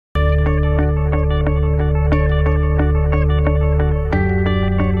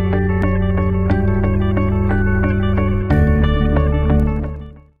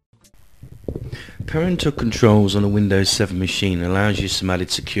Parental controls on a Windows 7 machine allows you some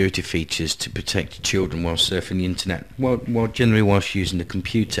added security features to protect children while surfing the internet, generally whilst using the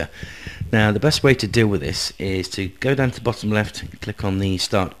computer. Now, the best way to deal with this is to go down to the bottom left, click on the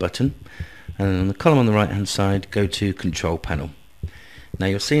Start button, and on the column on the right hand side, go to Control Panel. Now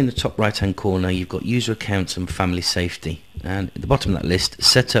you'll see in the top right hand corner you've got User Accounts and Family Safety, and at the bottom of that list,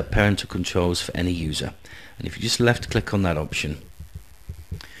 Set up parental controls for any user. And if you just left click on that option,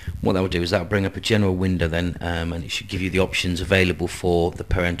 what that will do is that will bring up a general window then, and it should give you the options available for the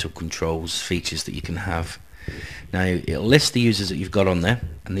parental controls features that you can have. Now it'll list the users that you've got on there,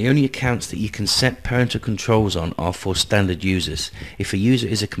 and the only accounts that you can set parental controls on are for standard users. If a user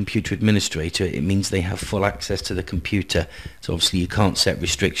is a computer administrator, it means they have full access to the computer, so obviously you can't set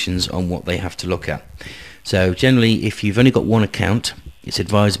restrictions on what they have to look at. So generally, if you've only got one account, it's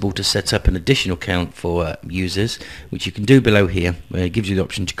advisable to set up an additional account for users, which you can do below here, where it gives you the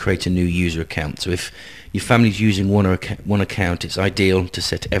option to create a new user account. So if your family's using one account, it's ideal to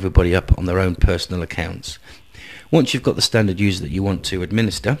set everybody up on their own personal accounts. Once you've got the standard user that you want to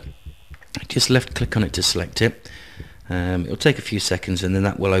administer, just left click on it to select it. It'll take a few seconds, and then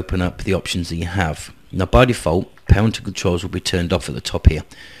that will open up the options that you have. Now by default, parental controls will be turned off at the top here.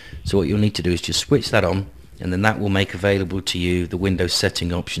 So what you'll need to do is just switch that on, and then that will make available to you the Windows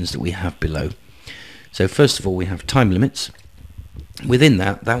setting options that we have below. So first of all, we have time limits. Within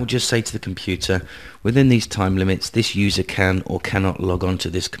that will just say to the computer, within these time limits, this user can or cannot log on to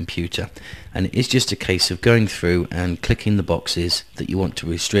this computer. And it is just a case of going through and clicking the boxes that you want to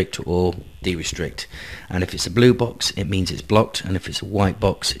restrict or de-restrict. And if it's a blue box, it means it's blocked, and if it's a white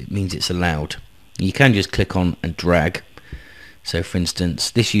box, it means it's allowed. You can just click on and drag. So for instance,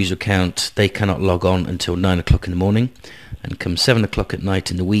 this user account, they cannot log on until 9 o'clock in the morning, and come 7 o'clock at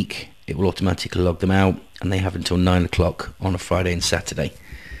night in the week, it will automatically log them out, and they have until 9 o'clock on a Friday and Saturday.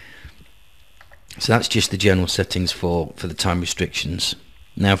 So that's just the general settings for the time restrictions.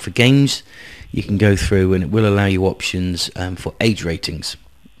 Now for games, you can go through and it will allow you options for age ratings.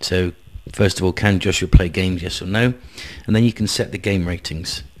 So first of all, can Joshua play games, yes or no? And then you can set the game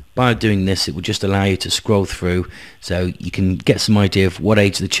ratings. By doing this, it will just allow you to scroll through, so you can get some idea of what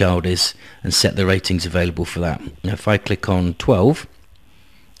age the child is and set the ratings available for that. Now if I click on 12,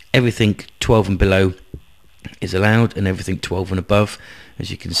 everything 12 and below is allowed, and everything 12 and above, as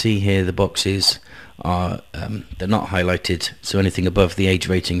you can see here, the boxes are they're not highlighted, so anything above the age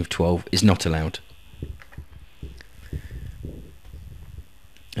rating of 12 is not allowed.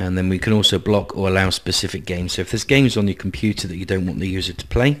 And then we can also block or allow specific games. So if there's games on your computer that you don't want the user to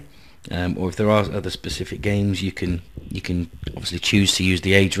play, or if there are other specific games, you can obviously choose to use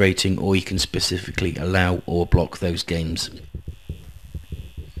the age rating, or you can specifically allow or block those games.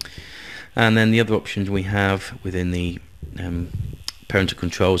 And then the other options we have within the parental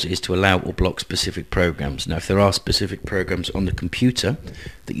controls is to allow or block specific programs. Now if there are specific programs on the computer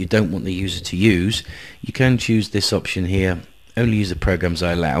that you don't want the user to use, you can choose this option here, only use the programs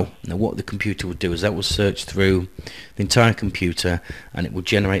I allow. Now what the computer will do is that will search through the entire computer, and it will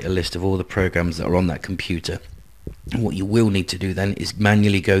generate a list of all the programs that are on that computer. And what you will need to do then is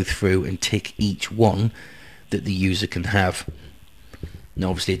manually go through and tick each one that the user can have. Now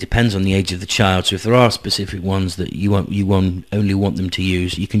obviously it depends on the age of the child, so if there are specific ones that you only want them to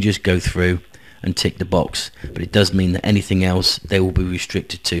use, you can just go through and tick the box, but it does mean that anything else they will be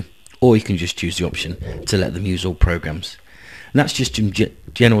restricted to, or you can just choose the option to let them use all programs. And that's just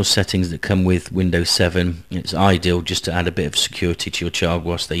general settings that come with Windows 7. It's ideal just to add a bit of security to your child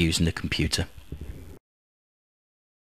whilst they're using the computer.